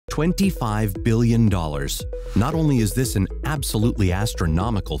$25 billion. Not only is this an absolutely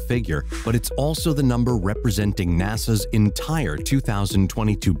astronomical figure, but it's also the number representing NASA's entire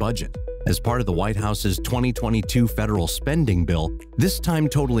 2022 budget. As part of the White House's 2022 federal spending bill, this time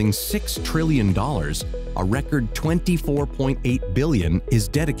totaling $6 trillion, a record $24.8 billion is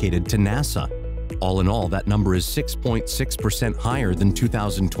dedicated to NASA. All in all, that number is 6.6% higher than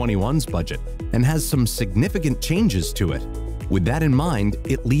 2021's budget and has some significant changes to it. With that in mind,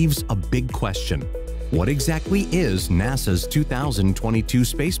 it leaves a big question. What exactly is NASA's 2022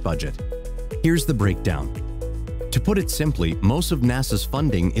 space budget? Here's the breakdown. To put it simply, most of NASA's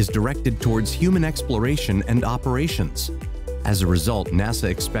funding is directed towards human exploration and operations. As a result, NASA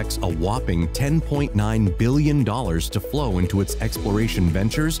expects a whopping $10.9 billion to flow into its exploration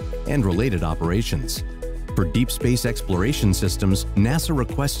ventures and related operations. For deep space exploration systems, NASA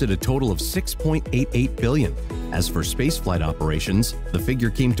requested a total of $6.88 billion. As for spaceflight operations, the figure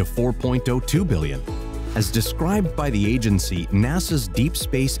came to $4.02 billion. As described by the agency, NASA's deep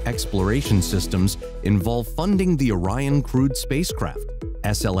space exploration systems involve funding the Orion crewed spacecraft,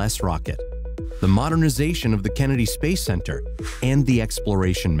 SLS rocket, the modernization of the Kennedy Space Center, and the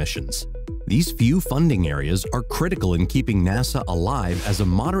exploration missions. These few funding areas are critical in keeping NASA alive as a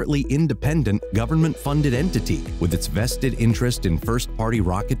moderately independent, government-funded entity with its vested interest in first-party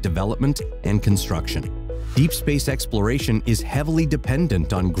rocket development and construction. Deep space exploration is heavily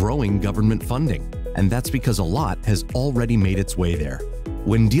dependent on growing government funding, and that's because a lot has already made its way there.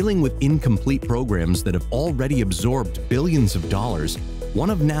 When dealing with incomplete programs that have already absorbed billions of dollars, one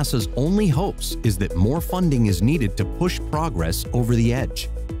of NASA's only hopes is that more funding is needed to push progress over the edge.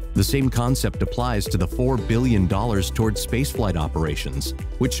 The same concept applies to the $4 billion towards spaceflight operations,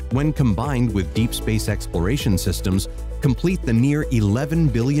 which, when combined with deep space exploration systems, complete the near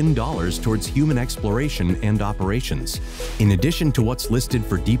 $11 billion towards human exploration and operations. In addition to what's listed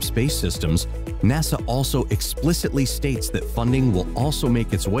for deep space systems, NASA also explicitly states that funding will also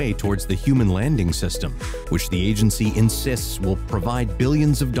make its way towards the human landing system, which the agency insists will provide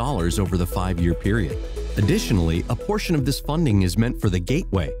billions of dollars over the 5-year period. Additionally, a portion of this funding is meant for the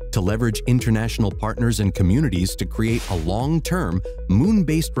Gateway to leverage international partners and communities to create a long-term,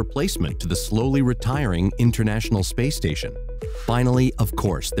 moon-based replacement to the slowly retiring International Space Station. Finally, of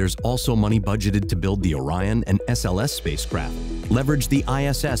course, there's also money budgeted to build the Orion and SLS spacecraft, leverage the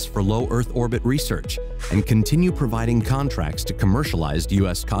ISS for low Earth orbit research, and continue providing contracts to commercialized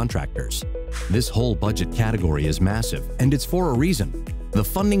U.S. contractors. This whole budget category is massive, and it's for a reason. The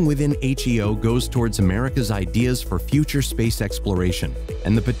funding within HEO goes towards America's ideas for future space exploration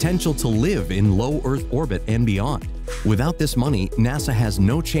and the potential to live in low Earth orbit and beyond. Without this money, NASA has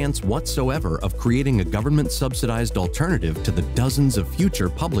no chance whatsoever of creating a government-subsidized alternative to the dozens of future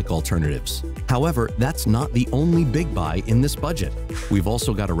public alternatives. However, that's not the only big buy in this budget. We've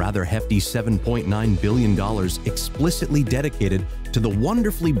also got a rather hefty $7.9 billion explicitly dedicated to the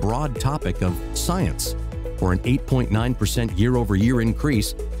wonderfully broad topic of science. For an 8.9% year-over-year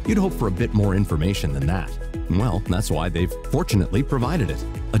increase, you'd hope for a bit more information than that. Well, that's why they've fortunately provided it.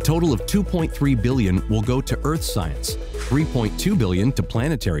 A total of $2.3 billion will go to Earth science, $3.2 billion to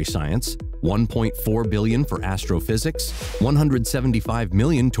planetary science, $1.4 billion for astrophysics, $175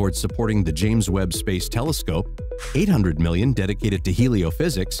 million towards supporting the James Webb Space Telescope, $800 million dedicated to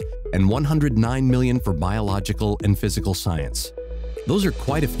heliophysics, and $109 million for biological and physical science. Those are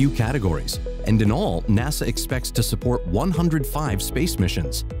quite a few categories, and in all, NASA expects to support 105 space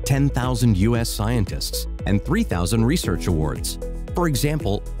missions, 10,000 U.S. scientists, and 3,000 research awards. For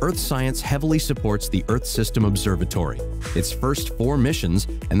example, Earth Science heavily supports the Earth System Observatory, its first 4 missions,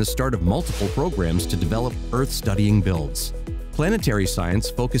 and the start of multiple programs to develop Earth-studying builds. Planetary Science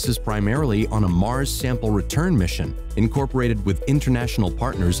focuses primarily on a Mars sample return mission, incorporated with international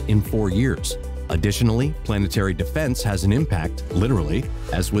partners in 4 years. Additionally, planetary defense has an impact, literally,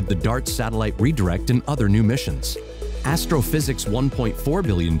 as with the DART satellite redirect and other new missions. Astrophysics' $1.4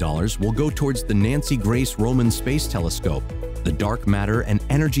 billion will go towards the Nancy Grace Roman Space Telescope, the Dark Matter and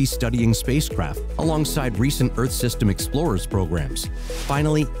Energy Studying Spacecraft, alongside recent Earth System Explorers programs.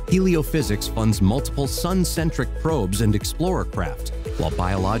 Finally, heliophysics funds multiple sun-centric probes and explorer craft, while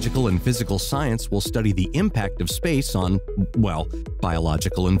biological and physical science will study the impact of space on, well,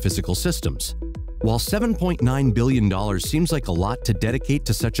 biological and physical systems. While $7.9 billion seems like a lot to dedicate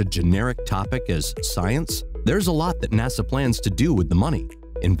to such a generic topic as science, there's a lot that NASA plans to do with the money.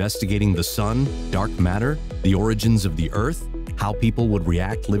 Investigating the sun, dark matter, the origins of the Earth, how people would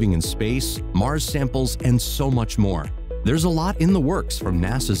react living in space, Mars samples, and so much more. There's a lot in the works from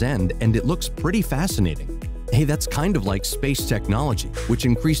NASA's end, and it looks pretty fascinating. Hey, that's kind of like space technology, which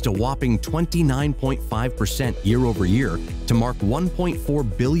increased a whopping 29.5% year over year to mark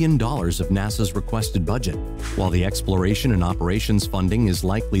 $1.4 billion of NASA's requested budget. While the exploration and operations funding is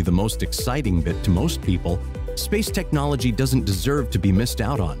likely the most exciting bit to most people, space technology doesn't deserve to be missed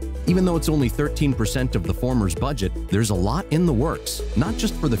out on. Even though it's only 13% of the former's budget, there's a lot in the works, not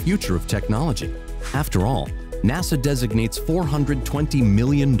just for the future of technology. After all, NASA designates $420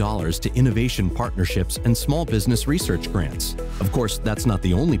 million to innovation partnerships and small business research grants. Of course, that's not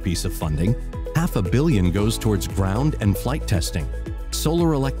the only piece of funding. $500 million goes towards ground and flight testing,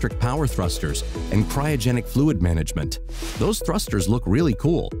 solar electric power thrusters, and cryogenic fluid management. Those thrusters look really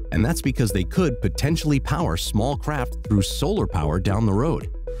cool, and that's because they could potentially power small craft through solar power down the road.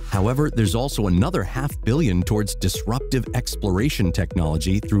 However, there's also another $500 million towards disruptive exploration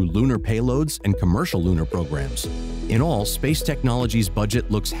technology through lunar payloads and commercial lunar programs. In all, space technology's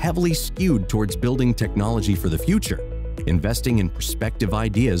budget looks heavily skewed towards building technology for the future, investing in prospective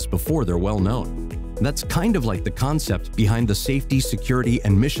ideas before they're well known. That's kind of like the concept behind the Safety, Security,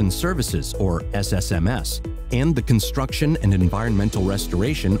 and Mission Services, or SSMS, and the Construction and Environmental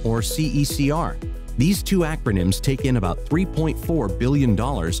Restoration, or CECR. These two acronyms take in about $3.4 billion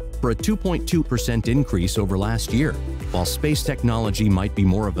for a 2.2% increase over last year. While space technology might be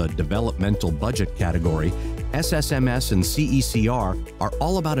more of a developmental budget category, SSMS and CECR are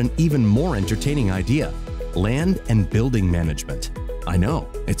all about an even more entertaining idea: land and building management. I know,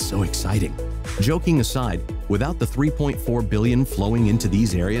 it's so exciting. Joking aside, without the $3.4 billion flowing into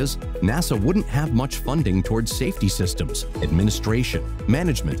these areas, NASA wouldn't have much funding towards safety systems, administration,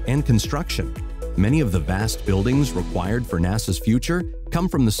 management, and construction. Many of the vast buildings required for NASA's future come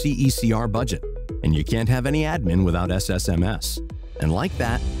from the CECR budget, and you can't have any admin without SSMS. And like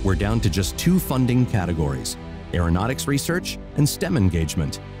that, we're down to just two funding categories: aeronautics research and STEM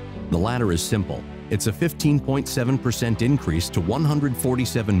engagement. The latter is simple. It's a 15.7% increase to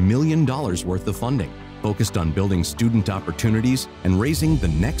 $147 million worth of funding, focused on building student opportunities and raising the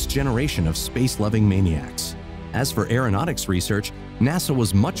next generation of space-loving maniacs. As for aeronautics research, NASA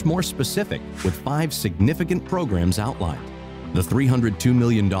was much more specific, with 5 significant programs outlined: the $302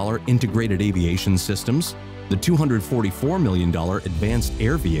 million Integrated Aviation Systems, the $244 million Advanced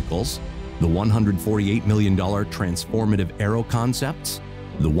Air Vehicles, the $148 million Transformative Aero Concepts,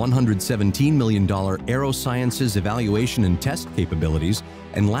 the $117 million Aerosciences Evaluation and Test Capabilities,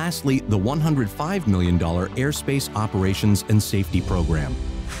 and lastly, the $105 million Airspace Operations and Safety Program.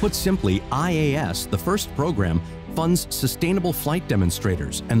 Put simply, IAS, the first program, funds sustainable flight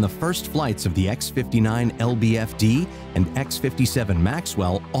demonstrators and the first flights of the X-59 LBFD and X-57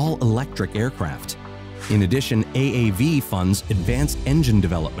 Maxwell all-electric aircraft. In addition, AAV funds advanced engine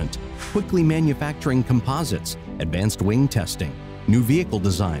development, quickly manufacturing composites, advanced wing testing, new vehicle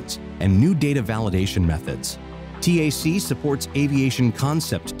designs, and new data validation methods. TAC supports aviation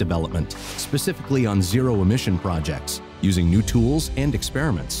concept development, specifically on zero-emission projects, using new tools and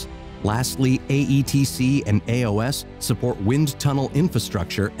experiments. Lastly, AETC and AOS support wind tunnel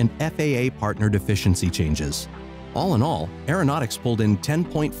infrastructure and FAA partnered efficiency changes. All in all, aeronautics pulled in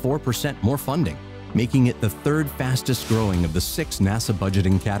 10.4% more funding, making it the third fastest growing of the 6 NASA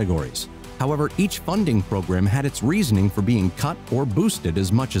budgeting categories. However, each funding program had its reasoning for being cut or boosted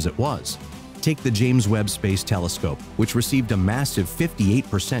as much as it was. Take the James Webb Space Telescope, which received a massive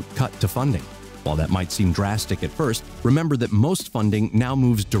 58% cut to funding. While that might seem drastic at first, remember that most funding now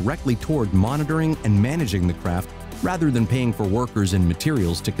moves directly toward monitoring and managing the craft rather than paying for workers and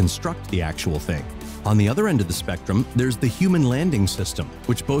materials to construct the actual thing. On the other end of the spectrum, there's the Human Landing System,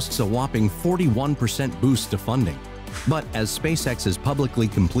 which boasts a whopping 41% boost to funding. But as SpaceX has publicly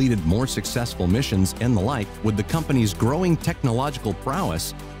completed more successful missions and the like, with the company's growing technological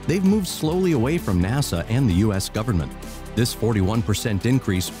prowess, they've moved slowly away from NASA and the US government. This 41%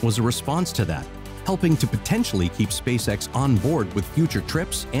 increase was a response to that, helping to potentially keep SpaceX on board with future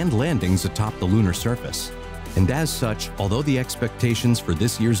trips and landings atop the lunar surface. And as such, although the expectations for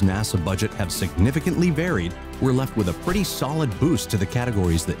this year's NASA budget have significantly varied, we're left with a pretty solid boost to the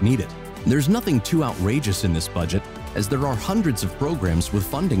categories that need it. There's nothing too outrageous in this budget, as there are hundreds of programs with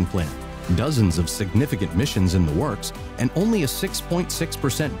funding planned, dozens of significant missions in the works, and only a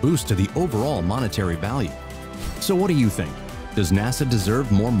 6.6% boost to the overall monetary value. So what do you think? Does NASA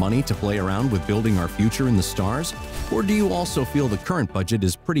deserve more money to play around with building our future in the stars? Or do you also feel the current budget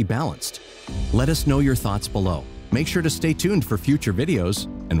is pretty balanced? Let us know your thoughts below. Make sure to stay tuned for future videos,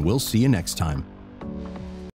 and we'll see you next time.